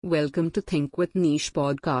Welcome to Think with Niche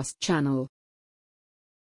podcast channel.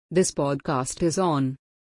 This podcast is on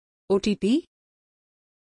OTT,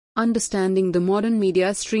 understanding the modern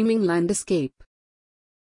media streaming landscape.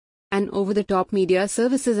 An over-the-top media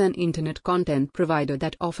service is an internet content provider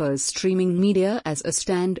that offers streaming media as a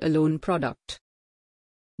stand-alone product.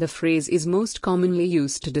 The phrase is most commonly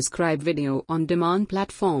used to describe video-on-demand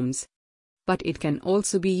platforms, but it can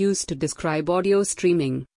also be used to describe audio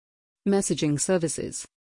streaming, messaging services,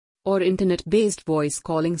 or internet-based voice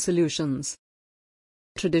calling solutions.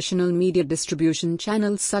 Traditional media distribution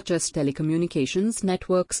channels such as telecommunications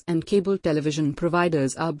networks and cable television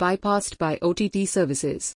providers are bypassed by OTT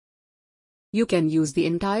services. You can use the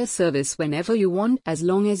entire service whenever you want as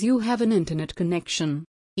long as you have an internet connection,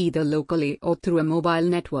 either locally or through a mobile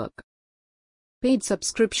network. Paid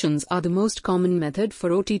subscriptions are the most common method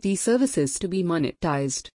for OTT services to be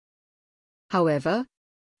monetized. However,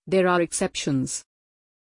 there are exceptions.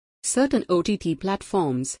 Certain OTT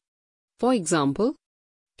platforms, for example,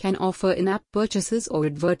 can offer in-app purchases or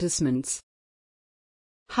advertisements.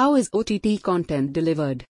 How is OTT content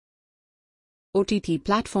delivered? OTT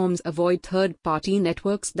platforms avoid third-party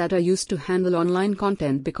networks that are used to handle online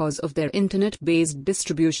content because of their internet-based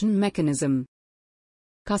distribution mechanism.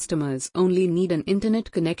 Customers only need an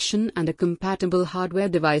internet connection and a compatible hardware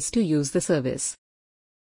device to use the service.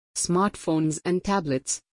 Smartphones and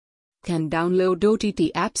tablets can download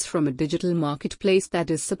OTT apps from a digital marketplace that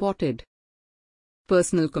is supported.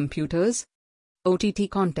 Personal computers. OTT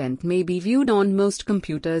content may be viewed on most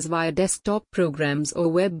computers via desktop programs or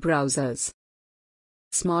web browsers.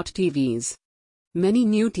 Smart TVs. Many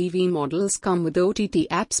new TV models come with OTT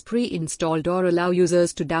apps pre-installed or allow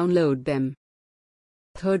users to download them.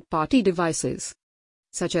 Third-party devices,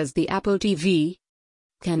 such as the Apple TV,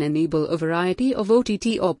 can enable a variety of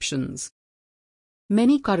OTT options.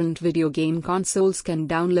 Many current video game consoles can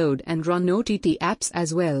download and run OTT apps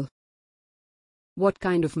as well. What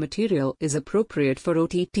kind of material is appropriate for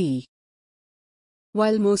OTT?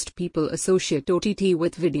 While most people associate OTT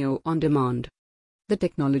with video on demand, the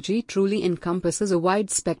technology truly encompasses a wide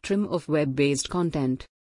spectrum of web-based content.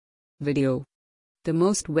 Video. The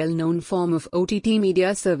most well-known form of OTT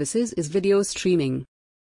media services is video streaming.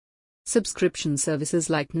 Subscription services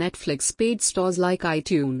like Netflix, paid stores like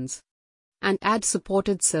iTunes, and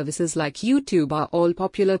ad-supported services like YouTube are all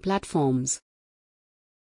popular platforms.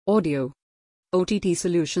 Audio. OTT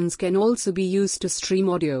solutions can also be used to stream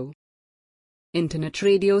audio. Internet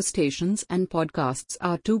radio stations and podcasts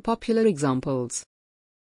are two popular examples.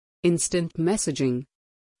 Instant messaging.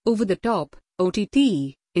 Over-the-top,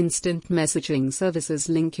 OTT, instant messaging services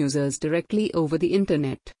link users directly over the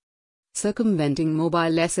internet, circumventing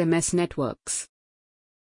mobile SMS networks.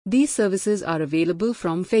 These services are available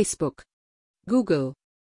from Facebook, Google,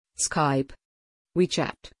 Skype,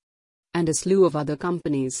 WeChat, and a slew of other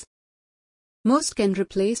companies. Most can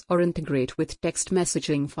replace or integrate with text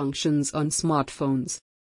messaging functions on smartphones.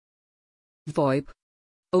 VoIP.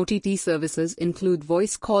 OTT services include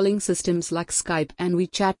voice calling systems like Skype and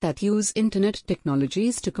WeChat that use internet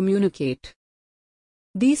technologies to communicate.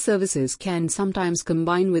 These services can sometimes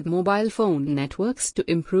combine with mobile phone networks to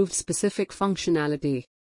improve specific functionality.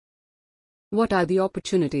 What are the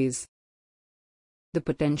opportunities? The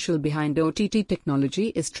potential behind OTT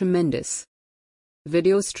technology is tremendous.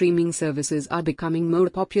 Video streaming services are becoming more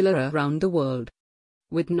popular around the world,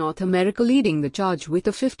 with North America leading the charge with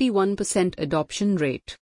a 51% adoption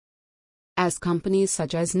rate. As companies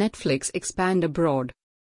such as Netflix expand abroad,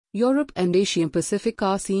 Europe and Asia Pacific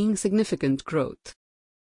are seeing significant growth.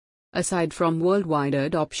 Aside from worldwide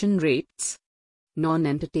adoption rates,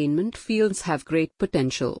 non-entertainment fields have great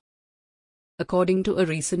potential. According to a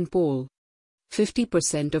recent poll,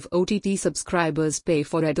 50% of OTT subscribers pay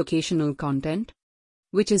for educational content,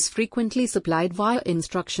 which is frequently supplied via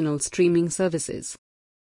instructional streaming services.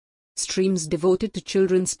 Streams devoted to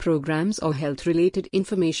children's programs or health-related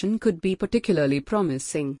information could be particularly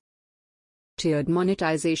promising. Tiered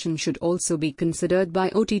monetization should also be considered by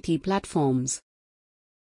OTT platforms.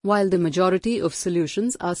 While the majority of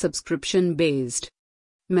solutions are subscription-based,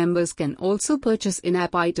 members can also purchase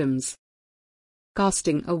in-app items.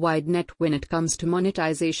 Casting a wide net when it comes to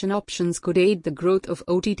monetization options could aid the growth of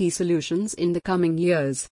OTT solutions in the coming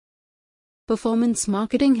years. Performance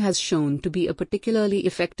marketing has shown to be a particularly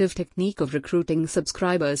effective technique of recruiting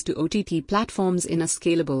subscribers to OTT platforms in a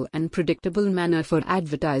scalable and predictable manner for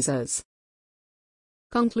advertisers.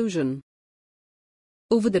 Conclusion.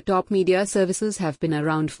 Over-the-top media services have been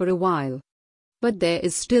around for a while, but there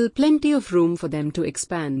is still plenty of room for them to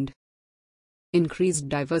expand. Increased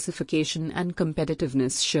diversification and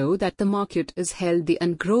competitiveness show that the market is healthy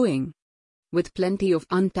and growing. with plenty of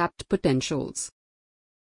untapped potentials.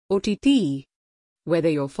 OTT. Whether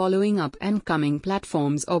you're following up and coming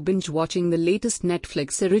platforms or binge-watching the latest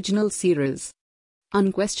Netflix original series,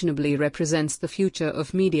 unquestionably represents the future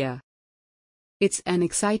of media. It's an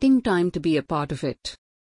exciting time to be a part of it.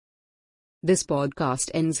 This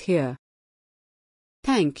podcast ends here.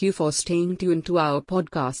 Thank you for staying tuned to our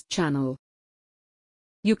podcast channel.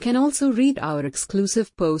 You can also read our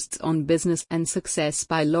exclusive posts on business and success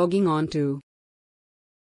by logging on to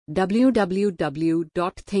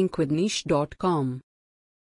www.thinkwithniche.com.